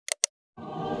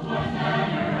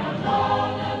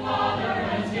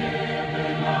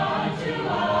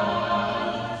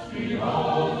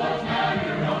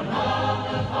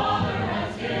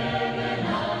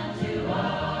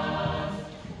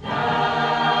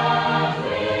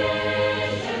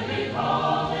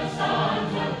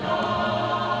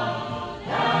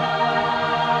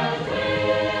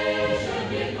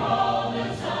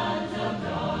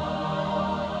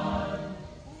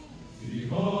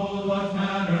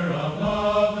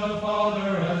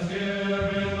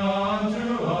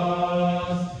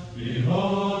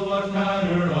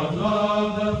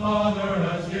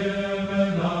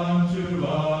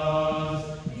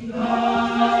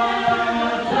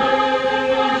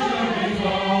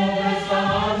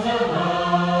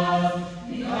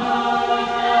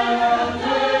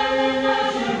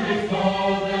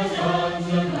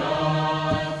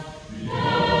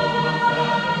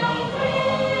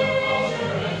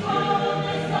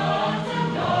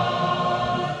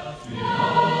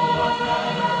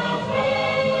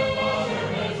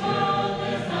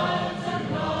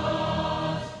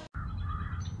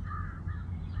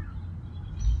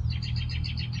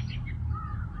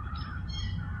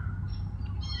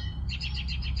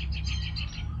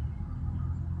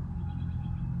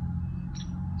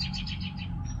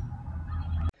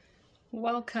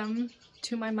Welcome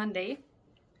to my Monday.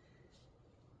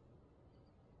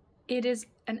 It is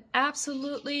an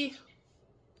absolutely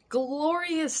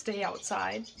glorious day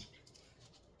outside.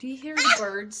 Do you hear the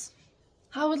birds?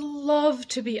 I would love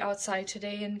to be outside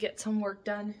today and get some work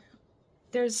done.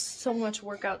 There's so much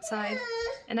work outside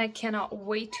and I cannot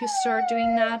wait to start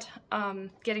doing that,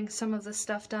 getting some of the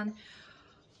stuff done.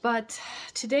 But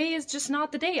today is just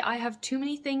not the day. I have too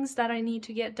many things that I need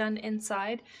to get done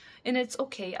inside, and it's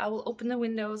okay. I will open the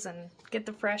windows and get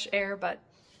the fresh air, but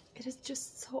it is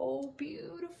just so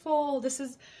beautiful. This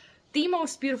is the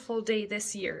most beautiful day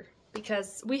this year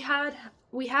because we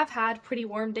have had pretty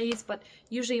warm days, but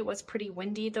usually it was pretty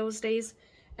windy those days.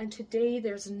 And today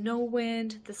there's no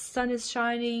wind, the sun is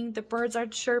shining, the birds are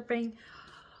chirping.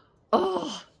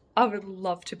 Oh, I would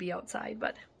love to be outside,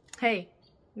 but hey,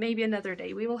 maybe another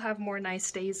day. We will have more nice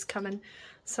days coming.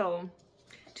 So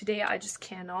today I just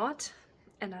cannot,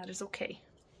 and that is okay.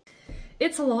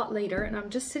 It's a lot later and I'm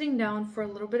just sitting down for a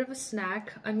little bit of a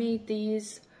snack. I made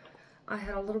these. I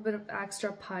had a little bit of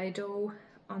extra pie dough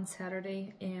on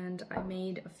Saturday and I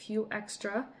made a few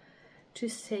extra to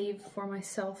save for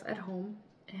myself at home,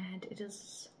 and it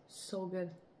is so good.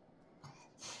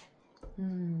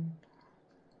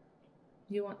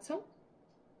 You want some?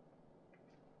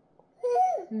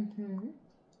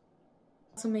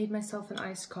 Also made myself an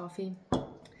iced coffee.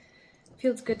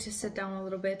 Feels good to sit down a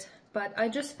little bit, but I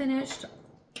just finished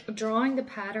drawing the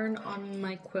pattern on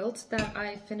my quilt that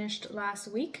I finished last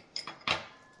week,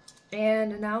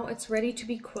 and now it's ready to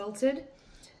be quilted,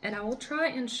 and I will try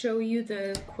and show you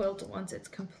the quilt once it's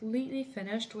completely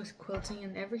finished with quilting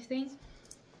and everything.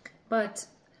 But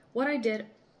what I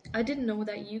didn't know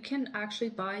that you can actually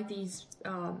buy these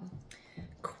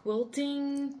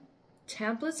quilting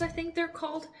templates, I think they're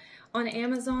called, on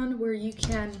Amazon, where you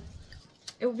can,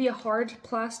 it will be a hard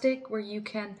plastic where you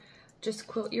can just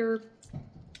quilt your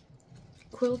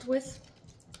quilt with.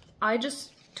 I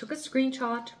just took a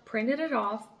screenshot, printed it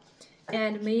off,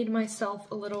 and made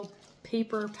myself a little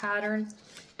paper pattern,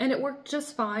 and it worked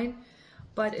just fine,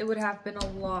 but it would have been a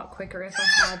lot quicker if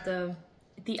I had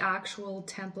the actual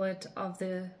template of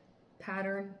the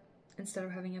pattern instead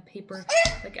of having a paper,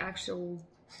 like actual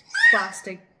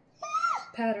plastic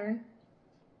pattern.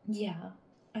 Yeah,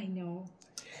 I know.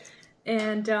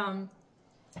 And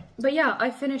but yeah,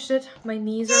 I finished it. My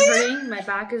knees are hurting, my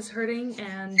back is hurting,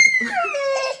 and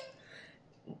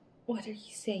what are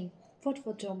you saying?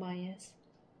 What Tobias?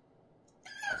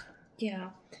 Yeah,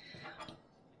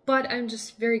 but I'm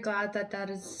just very glad that that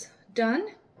is done,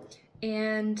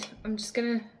 and I'm just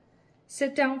gonna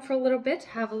sit down for a little bit,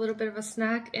 have a little bit of a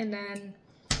snack, and then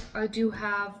I do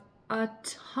have a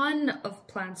ton of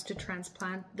plants to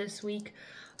transplant this week.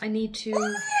 I need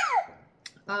to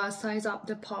size up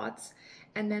the pots,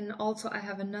 and then also I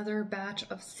have another batch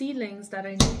of seedlings that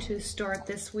I need to start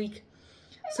this week.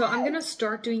 So I'm gonna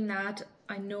start doing that.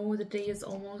 I know the day is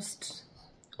almost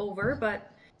over,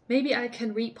 but maybe I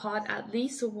can repot at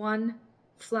least one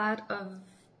flat of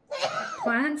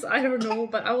plants. I don't know,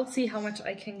 but I will see how much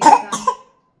I can get done.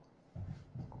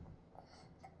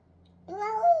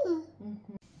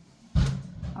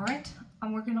 Alright,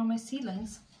 I'm working on my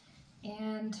seedlings,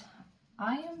 and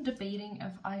I am debating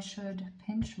if I should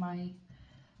pinch my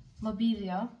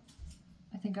lobelia.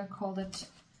 I think I called it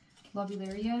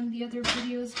lobelia in the other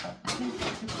videos, but I think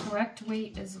the correct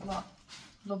way is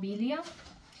lobelia.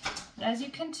 But as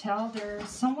you can tell, they're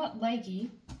somewhat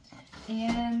leggy,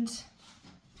 and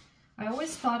I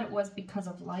always thought it was because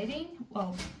of lighting.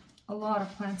 Well, a lot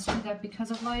of plants do that because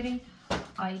of lighting.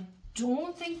 I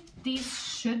don't think these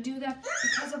should do that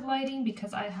because of lighting,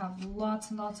 because I have lots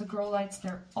and lots of grow lights.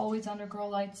 They're always under grow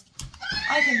lights.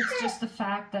 I think it's just the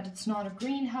fact that it's not a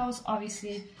greenhouse.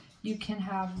 Obviously, you can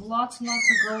have lots and lots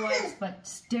of grow lights, but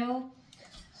still,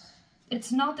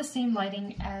 it's not the same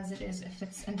lighting as it is if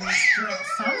it's under direct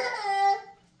sun.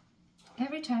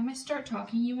 Every time I start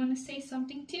talking, you want to say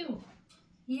something too.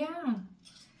 Yeah.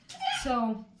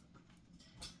 So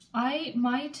I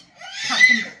might cut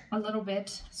them a little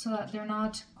bit so that they're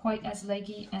not quite as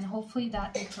leggy, and hopefully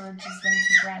that encourages them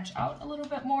to branch out a little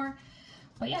bit more.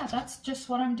 But yeah, that's just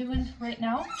what I'm doing right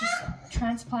now, just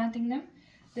transplanting them.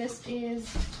 This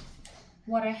is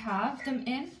what I have them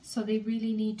in, so they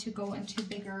really need to go into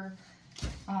bigger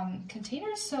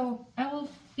containers. So I will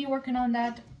be working on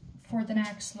that for the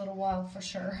next little while for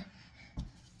sure.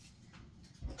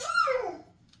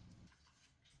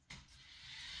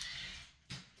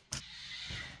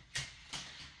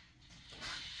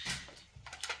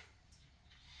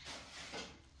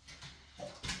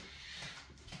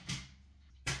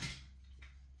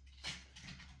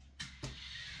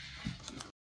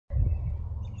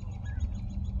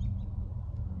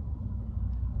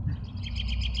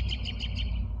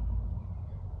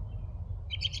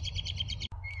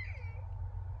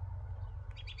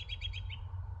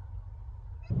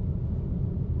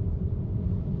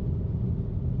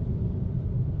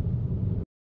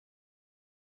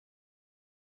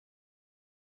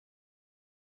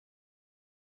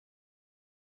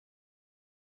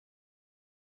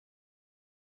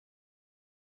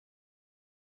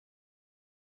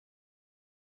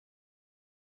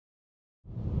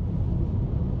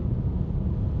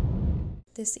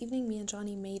 This evening, me and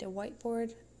Johnny made a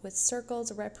whiteboard with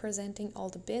circles representing all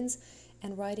the bins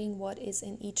and writing what is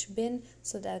in each bin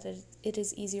so that it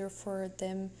is easier for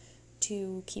them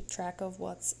to keep track of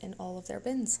what's in all of their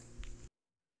bins.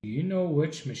 Do you know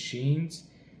which machines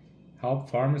help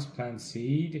farmers plant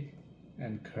seed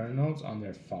and kernels on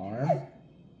their farm?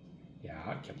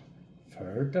 Ja,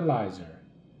 fertilizer,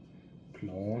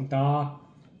 planta,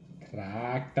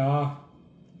 tractor.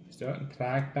 Is that a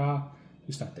tractor?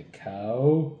 It's not the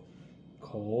cow,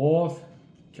 calf.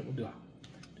 Kan man göra?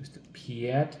 Just the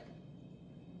pet,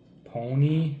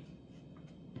 pony.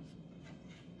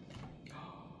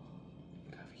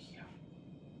 What have we here?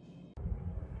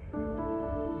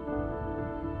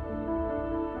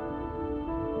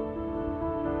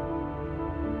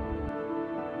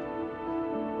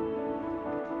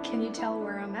 Can you tell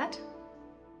where I'm at?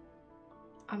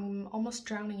 I'm almost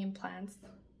drowning in plants.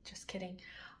 Just kidding.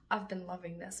 I've been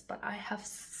loving this, but I have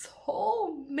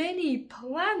so many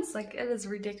plants, like it is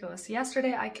ridiculous.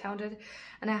 Yesterday I counted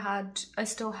and I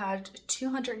still had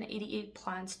 288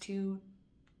 plants to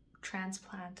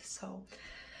transplant, so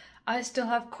I still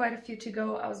have quite a few to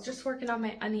go. I was just working on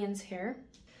my onions here.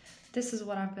 This is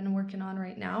what I've been working on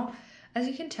right now. As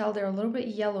you can tell, they're a little bit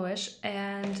yellowish,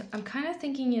 and I'm kind of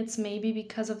thinking it's maybe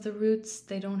because of the roots,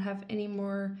 they don't have any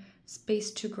more space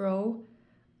to grow.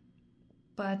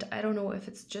 But I don't know if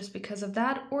it's just because of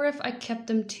that or if I kept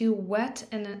them too wet,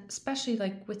 and especially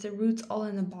like with the roots all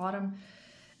in the bottom,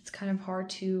 it's kind of hard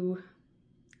to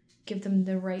give them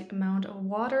the right amount of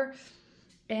water.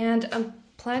 And I'm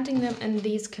planting them in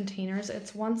these containers.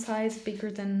 It's one size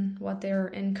bigger than what they're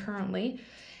in currently,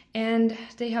 and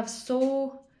they have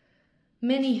so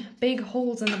many big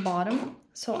holes in the bottom.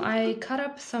 So I cut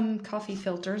up some coffee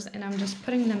filters and I'm just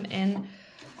putting them in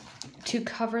to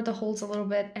cover the holes a little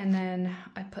bit, and then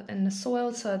I put in the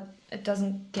soil so it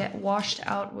doesn't get washed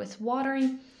out with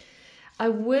watering. I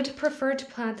would prefer to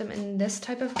plant them in this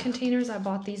type of containers. I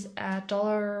bought these at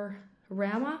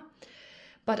Dollarama,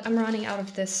 but I'm running out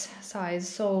of this size,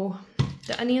 so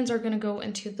the onions are going to go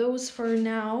into those for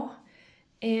now.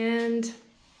 And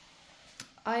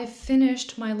I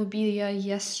finished my lobelia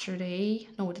yesterday,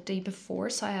 no, the day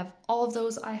before, so I have all of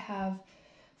those. I have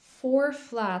 4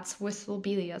 flats with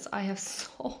lobelias. I have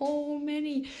so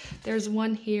many. There's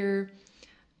one here,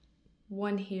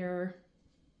 one here,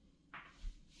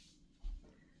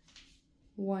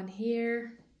 one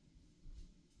here,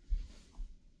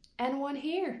 and one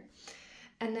here.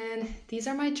 And then these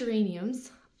are my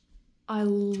geraniums. I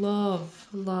love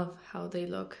how they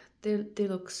look. They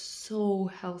look so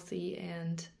healthy,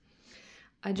 and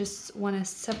I just want to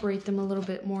separate them a little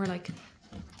bit more, like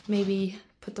maybe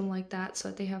put them like that so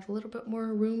that they have a little bit more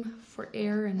room for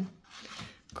air and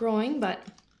growing.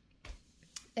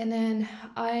 And then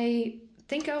I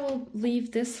think I will leave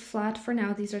this flat for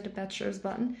now. These are the bachelor's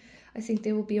button. I think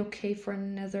they will be okay for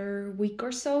another week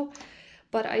or so,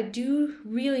 but I do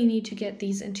really need to get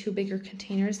these into bigger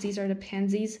containers. These are the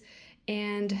pansies,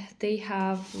 and they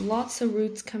have lots of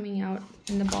roots coming out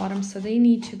in the bottom, so they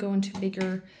need to go into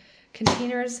bigger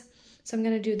containers. So I'm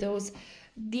gonna do those.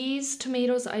 These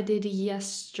tomatoes I did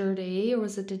yesterday, or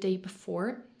was it the day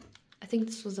before? I think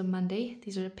this was a Monday.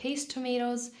 These are the paste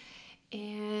tomatoes,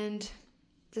 and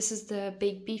this is the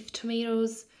baked beef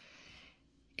tomatoes,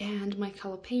 and my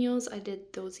jalapenos, I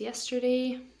did those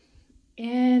yesterday.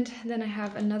 And then I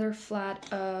have another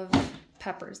flat of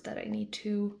peppers that I need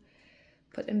to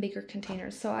put in bigger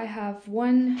containers. So I have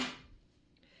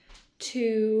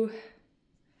 2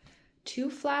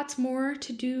 flats more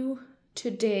to do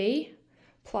today,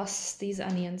 plus these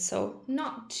onions. So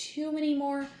not too many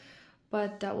more,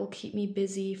 but that will keep me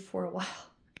busy for a while.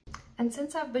 And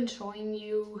since I've been showing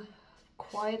you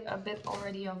quite a bit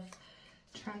already of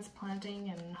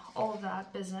transplanting and all of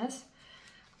that business,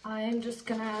 I'm just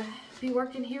gonna be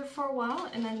working here for a while,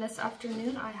 and then this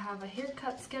afternoon I have a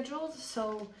haircut scheduled,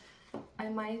 so I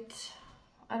might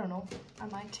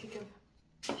take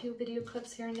a few video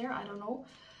clips here and there, I don't know.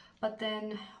 But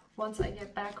then once I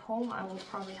get back home, I will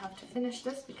probably have to finish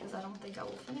this, because I don't think I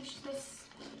will finish this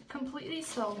completely.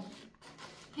 So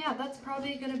yeah, that's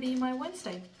probably gonna be my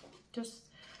Wednesday. Just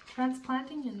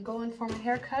transplanting and going for my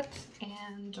haircut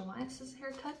and Jelias's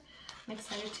haircut. I'm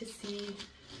excited to see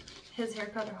his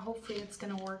haircut, or hopefully it's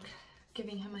gonna work,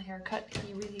 giving him a haircut.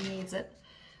 He really needs it.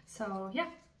 So yeah,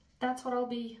 that's what I'll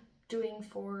be doing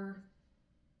for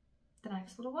the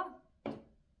next little while.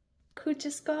 Who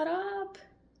just got up?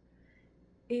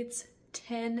 It's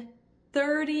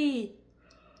 10:30.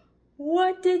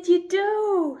 What did you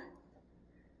do?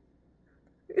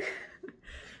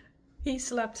 He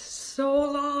slept so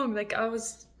long. Like, I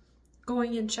was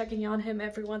going and checking on him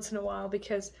every once in a while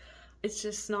because it's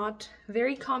just not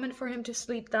very common for him to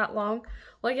sleep that long.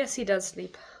 Well, I guess he does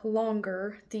sleep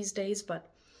longer these days, but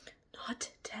not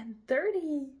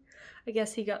 10:30. I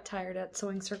guess he got tired at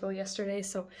sewing circle yesterday,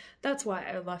 so that's why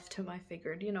I left him. I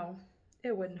figured, you know,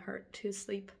 it wouldn't hurt to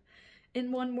sleep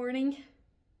in one morning.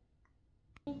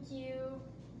 Thank you.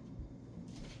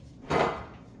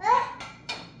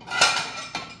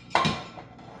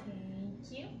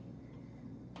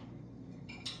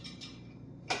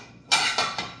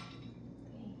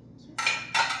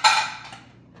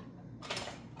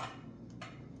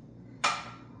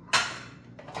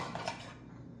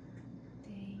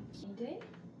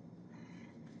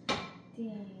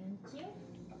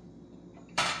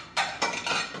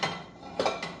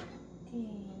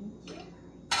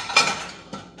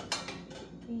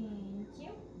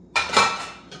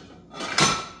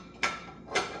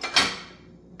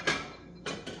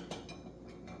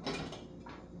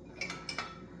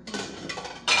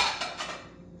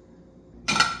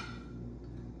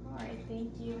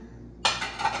 Thank you.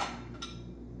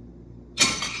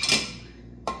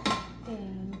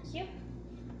 Thank you.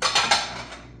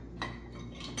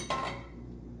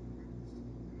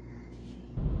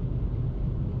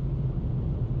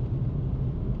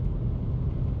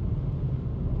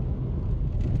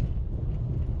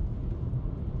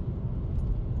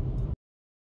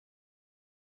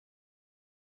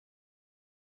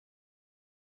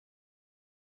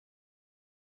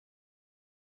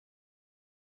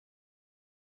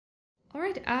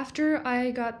 Alright, after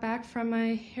I got back from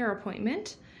my hair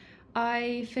appointment,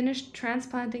 I finished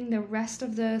transplanting the rest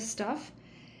of the stuff,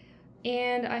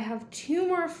 and I have 2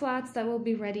 more flats that will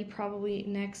be ready probably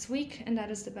next week, and that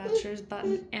is the bachelor's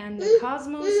button and the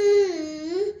cosmos.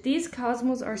 These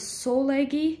cosmos are so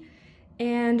leggy,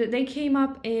 and they came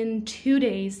up in 2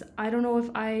 days. I don't know if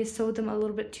I sewed them a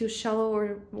little bit too shallow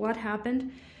or what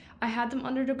happened. I had them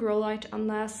under the grow light,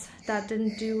 unless that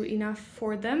didn't do enough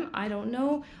for them. I don't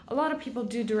know. A lot of people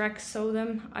do direct sew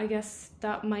them. I guess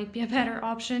that might be a better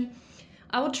option.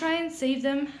 I will try and save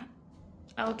them.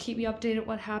 I'll keep you updated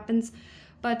what happens.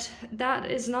 But that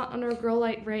is not under grow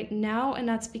light right now, and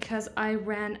that's because I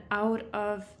ran out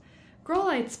of grow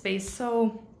light space.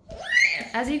 So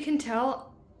as you can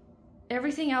tell,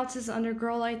 everything else is under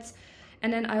grow lights,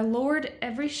 and then I lowered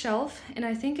every shelf, and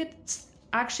I think it's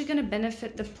actually going to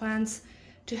benefit the plants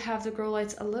to have the grow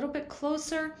lights a little bit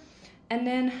closer. And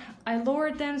then I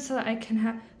lowered them so that I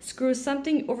can screw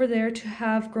something over there to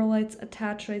have grow lights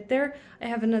attached right there. I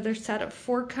have another set of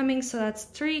 4 coming, so that's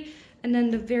 3, and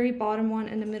then the very bottom one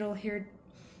in the middle here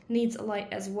needs a light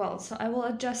as well. So I will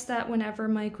adjust that whenever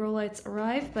my grow lights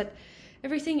arrive, but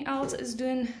everything else is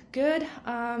doing good.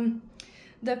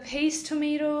 The paste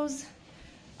tomatoes,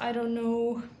 I don't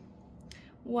know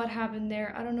what happened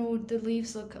there. I don't know, the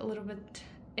leaves look a little bit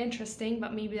interesting,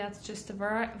 but maybe that's just the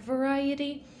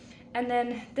variety. And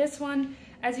then this one,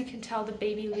 as you can tell, the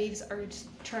baby leaves are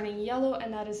turning yellow,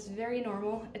 and that is very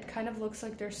normal. It kind of looks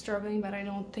like they're struggling, but I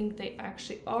don't think they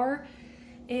actually are.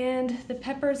 And the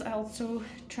peppers, I also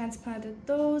transplanted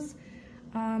those.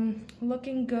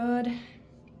 Looking good.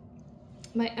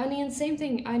 My onions, same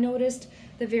thing. I noticed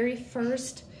the very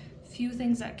first few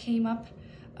things that came up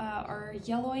are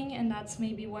yellowing, and that's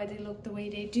maybe why they look the way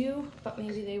they do, but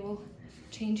maybe they will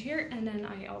change here. And then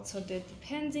I also did the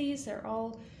pansies. They're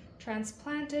all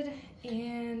transplanted,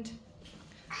 and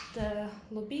the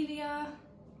lobelia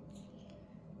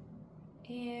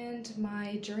and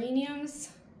my geraniums,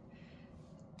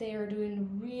 they are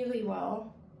doing really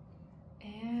well.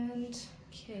 And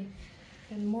okay,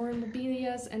 and more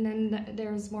lobelias, and then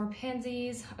there's more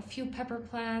pansies, a few pepper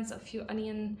plants, a few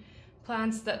onion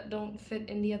plants that don't fit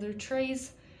in the other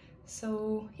trays.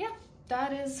 So yeah,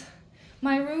 that is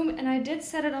my room, and I did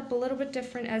set it up a little bit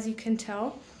different, as you can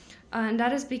tell, and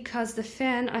that is because the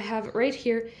fan I have right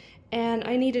here, and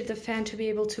I needed the fan to be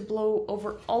able to blow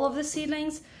over all of the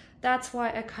seedlings. That's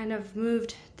why I kind of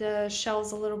moved the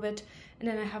shelves a little bit, and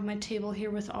then I have my table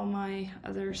here with all my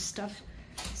other stuff.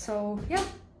 So yeah,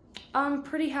 I'm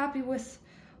pretty happy with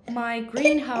my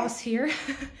greenhouse here.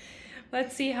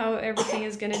 Let's see how everything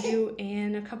is gonna do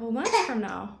in a couple months from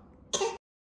now.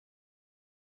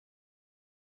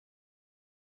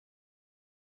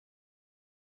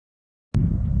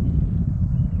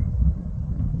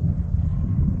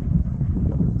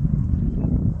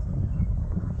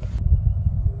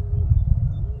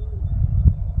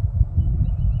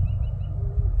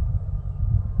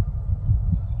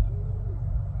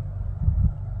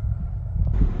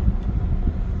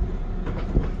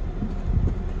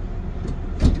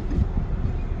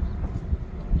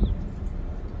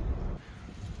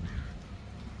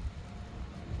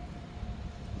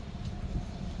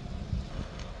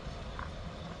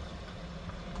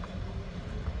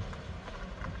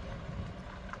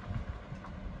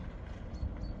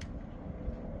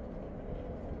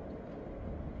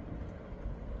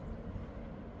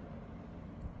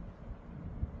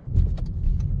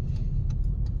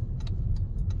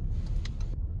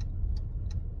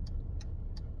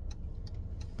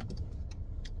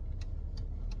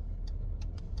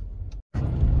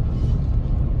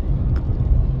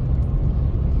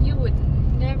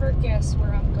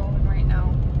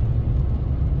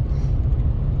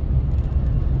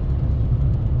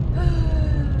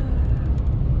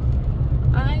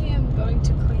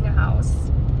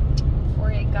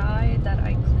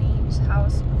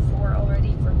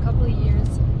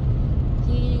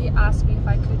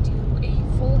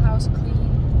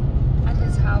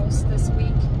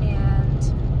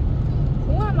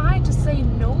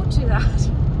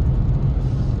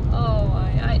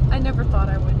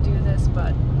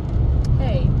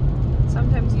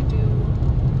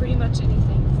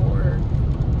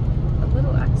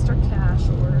 trash,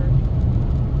 or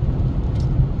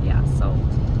yeah, so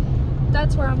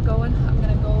that's where I'm going. I'm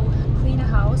gonna go clean a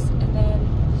house, and then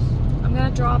I'm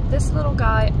gonna drop this little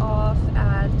guy off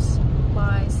at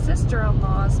my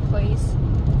sister-in-law's place,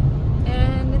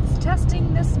 and it's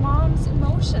testing this mom's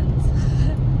emotions.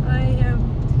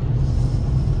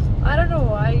 I don't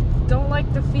know, I don't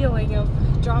like the feeling of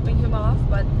dropping him off,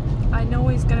 but I know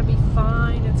he's gonna be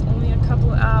fine. It's only a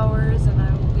couple of hours and I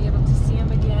will be able to see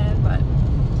him again, but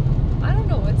I don't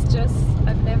know, it's just,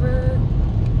 I've never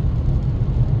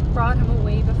brought him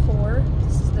away before.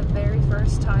 This is the very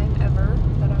first time ever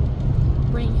that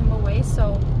I'm bringing him away,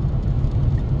 so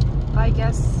I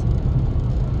guess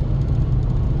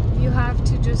you have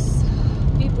to just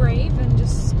be brave and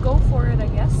just go for it, I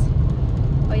guess.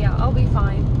 But yeah, I'll be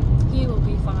fine. He will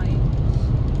be fine.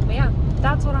 But yeah,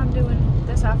 that's what I'm doing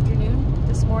this afternoon.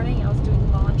 This morning I was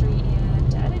doing laundry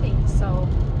and editing, so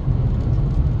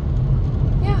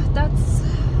yeah, that's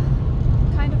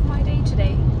kind of my day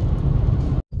today.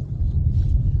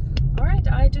 Alright,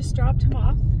 I just dropped him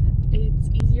off. It's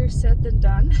easier said than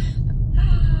done.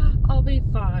 I'll be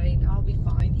fine. I'll be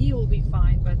fine. He will be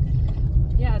fine, but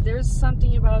yeah, there's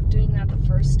something about doing that the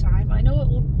first time. I know it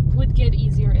would get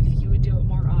easier if you would do it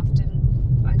more often.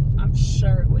 I'm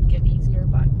sure it would get easier,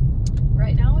 but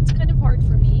right now it's kind of hard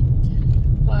for me.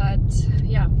 But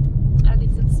yeah, at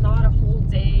least it's not a whole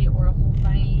day or a whole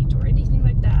night or anything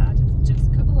like that. It's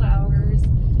just a couple hours,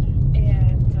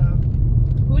 and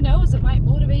who knows, it might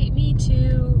motivate me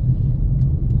to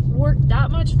work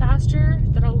that much faster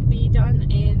that I'll be done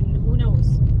in, who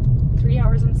knows, 3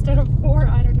 hours instead of 4.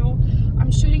 I don't know.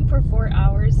 I'm shooting for 4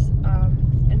 hours,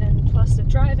 and then plus the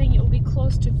driving, it will be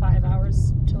close to 5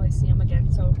 hours till I see him again.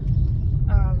 So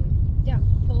yeah,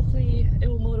 hopefully it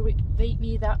will motivate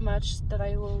me that much that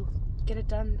I will get it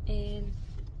done in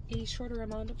a shorter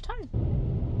amount of time.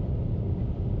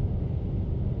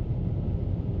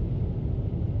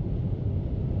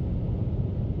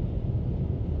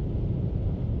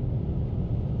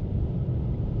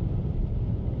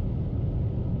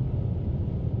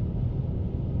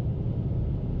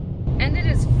 And it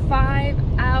is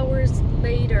 5 hours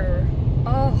later.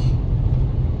 Oh,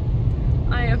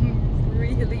 I am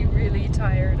really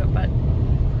tired, but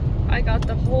I got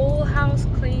the whole house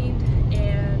cleaned,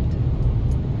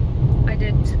 and I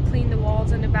did clean the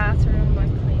walls in the bathroom, I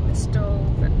cleaned the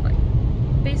stove, and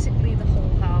like basically the whole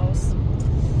house.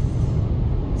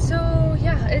 So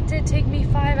yeah, it did take me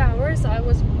 5 hours. I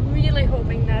was really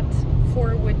hoping that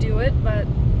 4 would do it, but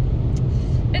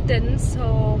it didn't,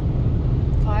 so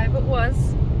 5 it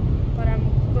was. But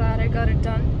I'm glad I got it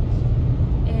done,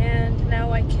 and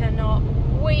now I cannot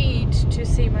wait to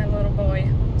see my little boy.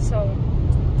 So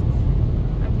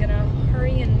I'm gonna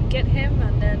hurry and get him,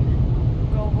 and then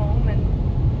go home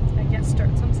and I guess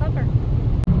start some supper.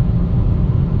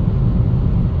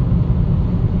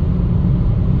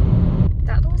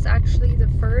 That was actually the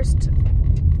first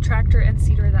tractor and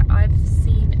seeder that I've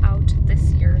seen out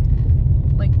this year,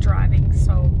 like driving,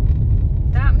 so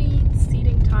that means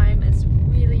seeding time is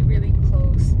really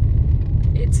close.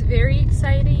 It's very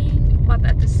exciting, but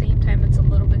at the same time it's a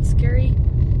little bit scary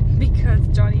because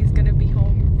Johnny's gonna be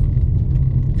home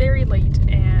very late,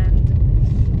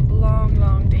 and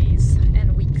long days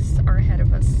and weeks are ahead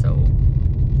of us, so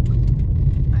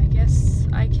I guess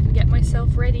I can get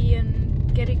myself ready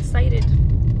and get excited.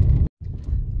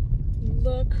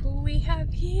 Look who we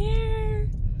have here!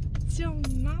 So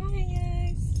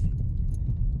nice!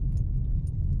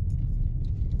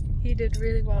 He did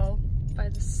really well by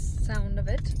the sound of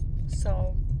it,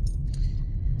 so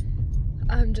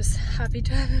I'm just happy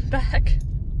to have him back.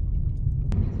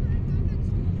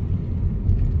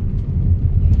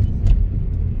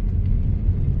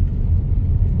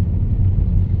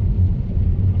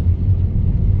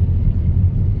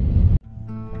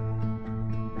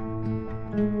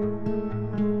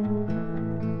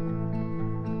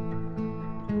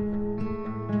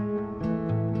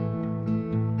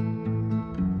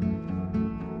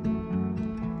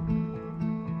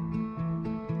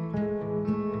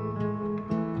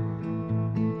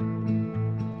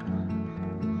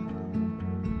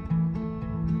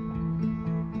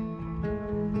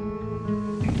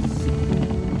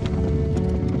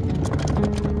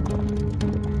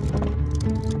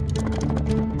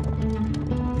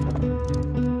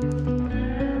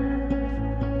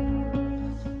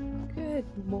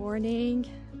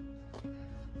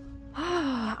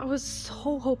 I was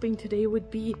so hoping today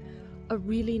would be a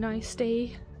really nice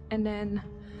day, and then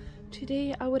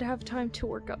today I would have time to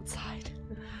work outside.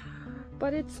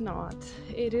 But it's not.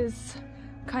 It is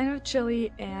kind of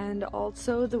chilly, and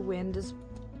also the wind is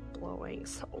blowing,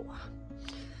 so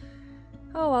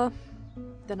oh well.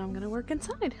 then I'm gonna work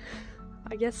inside.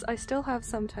 I guess I still have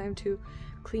some time to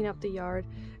clean up the yard.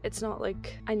 It's not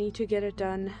like I need to get it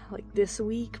done like this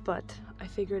week, but I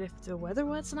figured if the weather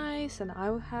was nice and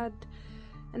I had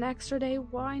an extra day,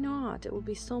 why not? It would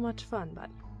be so much fun. But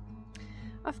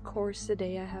of course, the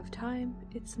day I have time,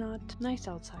 it's not nice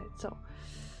outside, so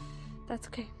that's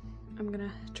okay. I'm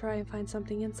gonna try and find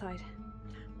something inside.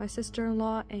 My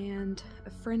sister-in-law and a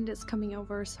friend is coming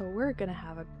over, so we're gonna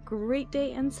have a great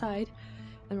day inside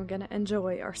and we're gonna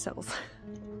enjoy ourselves.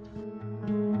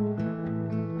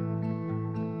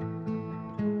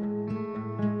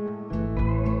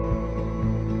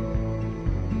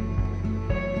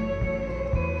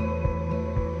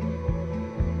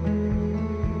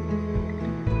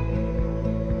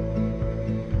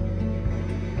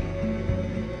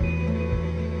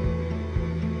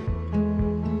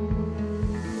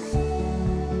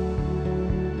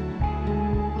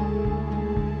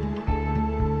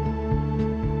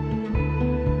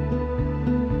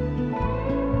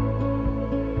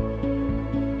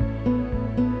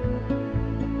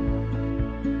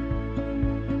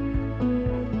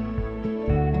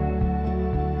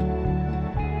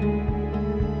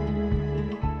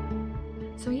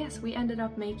 So yes, we ended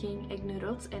up making egg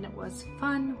noodles and it was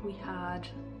fun. We had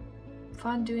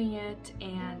fun doing it,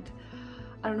 and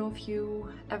I don't know if you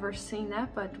ever seen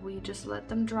that, but we just let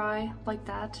them dry like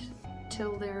that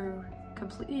till they're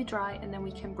completely dry, and then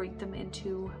we can break them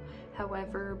into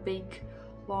however big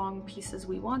long pieces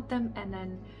we want them, and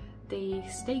then they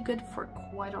stay good for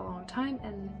quite a long time,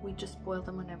 and we just boil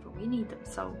them whenever we need them.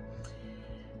 So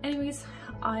anyways,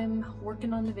 I'm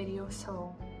working on the video,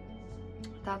 so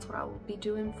that's what I will be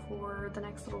doing for the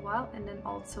next little while, and then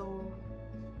also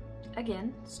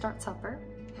again start supper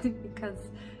because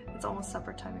it's almost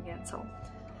supper time again. So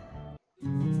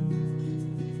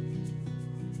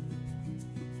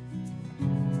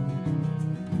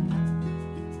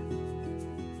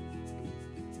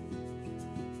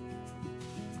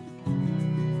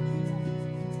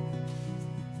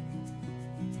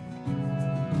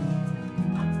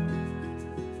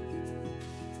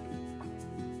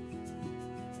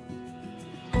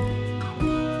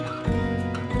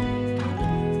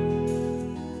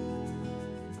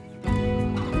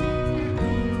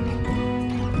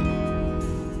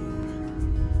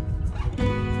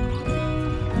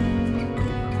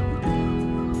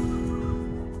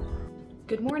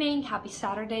good morning, happy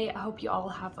Saturday. I hope you all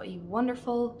have a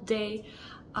wonderful day.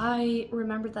 I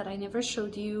remembered that I never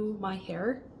showed you my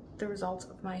hair, the results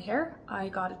of my hair. I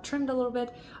got it trimmed a little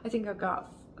bit. I think I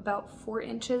got about 4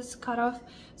 inches cut off,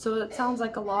 so it sounds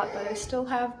like a lot, but I still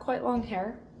have quite long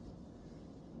hair.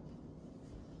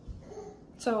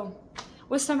 So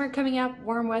with summer coming up,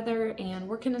 warm weather, and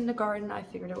working in the garden, I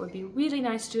figured it would be really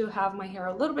nice to have my hair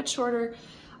a little bit shorter.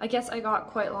 I guess I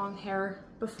got quite long hair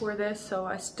before this, so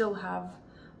I still have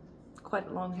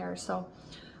quite long hair, so,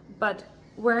 but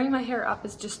wearing my hair up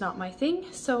is just not my thing,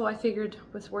 so I figured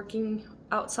with working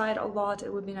outside a lot,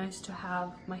 it would be nice to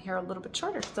have my hair a little bit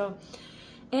shorter. So,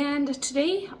 and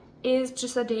today is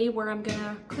just a day where I'm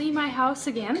gonna clean my house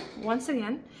again, once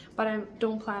again, but I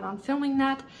don't plan on filming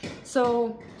that.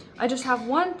 So I just have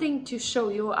one thing to show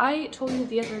you. I told you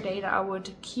the other day that I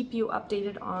would keep you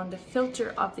updated on the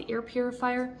filter of the air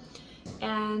purifier,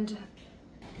 and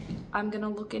I'm gonna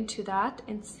look into that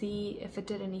and see if it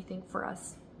did anything for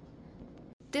us.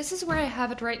 This is where I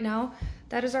have it right now.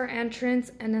 That is our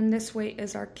entrance, and then this way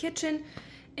is our kitchen.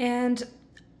 And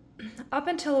up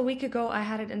until a week ago, I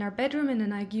had it in our bedroom, and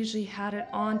then I usually had it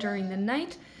on during the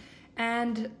night.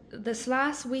 And this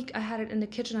last week I had it in the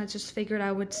kitchen. I just figured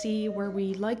I would see where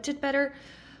we liked it better.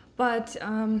 But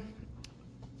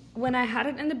when I had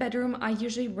it in the bedroom, I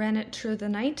usually ran it through the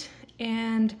night,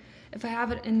 and if I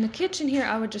have it in the kitchen here,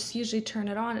 I would just usually turn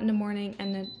it on in the morning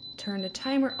and then turn the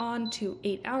timer on to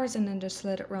 8 hours and then just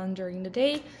let it run during the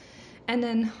day. And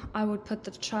then I would put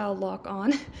the child lock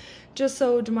on just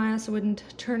so Demise wouldn't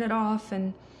turn it off,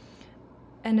 and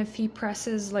if he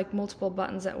presses like multiple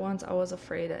buttons at once, I was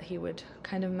afraid that he would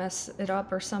kind of mess it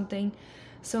up or something.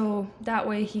 So that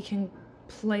way he can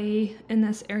play in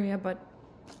this area, but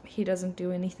he doesn't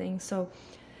do anything. So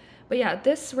but yeah,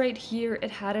 this right here,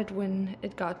 it had it when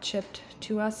it got shipped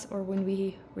to us, or when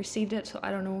we received it, so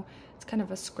I don't know, it's kind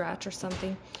of a scratch or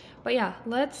something. But yeah,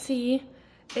 let's see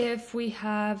if we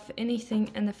have anything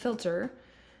in the filter.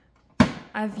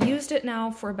 I've used it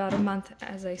now for about a month,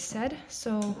 as I said,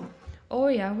 so, oh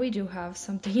yeah, we do have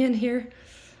something in here.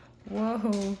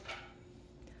 Whoa,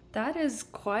 that is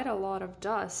quite a lot of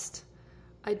dust.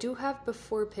 I do have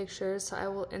before pictures, so I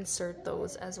will insert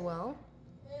those as well.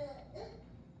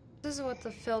 This is what the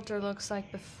filter looks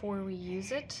like before we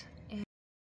use it.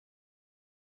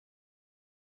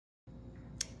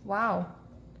 Wow.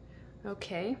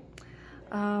 Okay.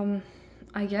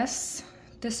 I guess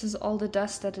this is all the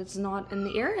dust that is not in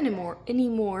the air anymore.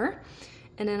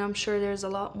 And then I'm sure there's a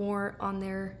lot more on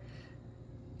there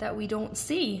that we don't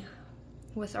see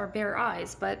with our bare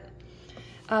eyes, but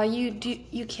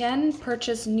you can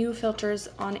purchase new filters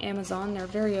on Amazon. They're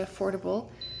very affordable,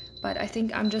 but I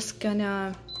think I'm just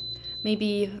gonna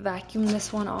maybe vacuum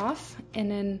this one off and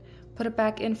then put it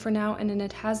back in for now, and then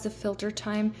it has the filter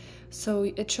time, so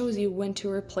it shows you when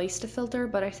to replace the filter.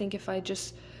 But I think if I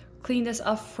just clean this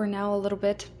up for now a little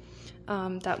bit,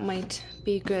 that might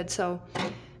be good. So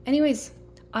anyways,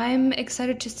 I'm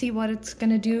excited to see what it's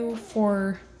gonna do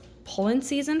for pollen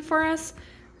season for us.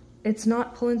 It's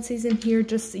not pollen season here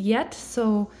just yet,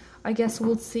 so I guess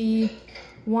we'll see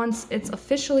once it's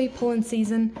officially pollen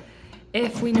season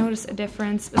if we notice a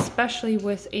difference, especially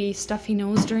with a stuffy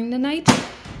nose during the night.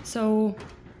 So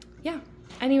yeah,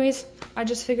 anyways, I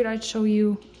just figured I'd show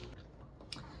you.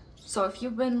 So if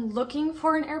you've been looking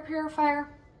for an air purifier,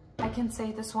 I can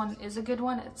say this one is a good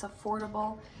one. It's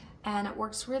affordable and it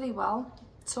works really well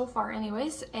so far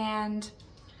anyways. And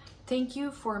thank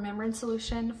you for Membrane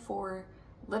Solution for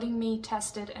letting me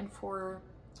test it and for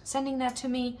sending that to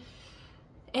me.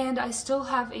 And I still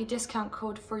have a discount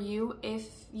code for you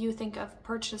if you think of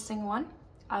purchasing one.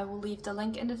 I will leave the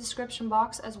link in the description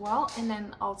box as well, and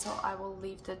then also I will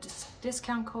leave the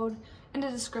discount code in the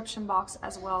description box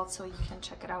as well, so you can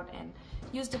check it out and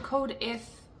use the code if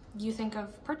you think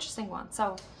of purchasing one.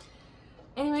 So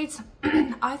anyways,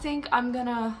 I think I'm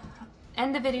gonna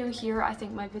end the video here. I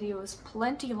think my video is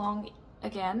plenty long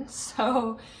again,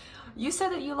 so you said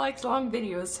that you liked long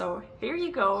videos, so here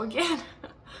you go again.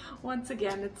 Once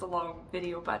again, it's a long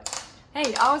video, but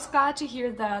hey, I was glad to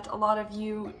hear that a lot of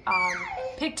you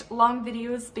picked long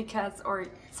videos because, or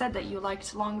said that you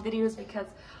liked long videos, because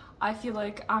I feel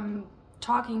like I'm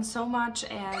talking so much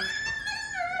and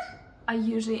I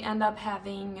usually end up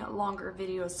having longer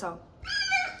videos. So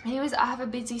anyways, I have a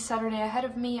busy Saturday ahead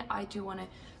of me. I do want to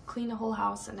clean the whole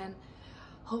house and then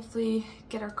hopefully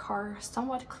get our car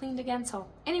somewhat cleaned again. So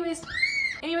anyways,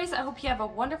 I hope you have a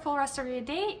wonderful rest of your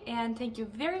day, and thank you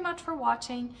very much for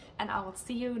watching, and I will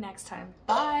see you next time.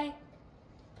 Bye!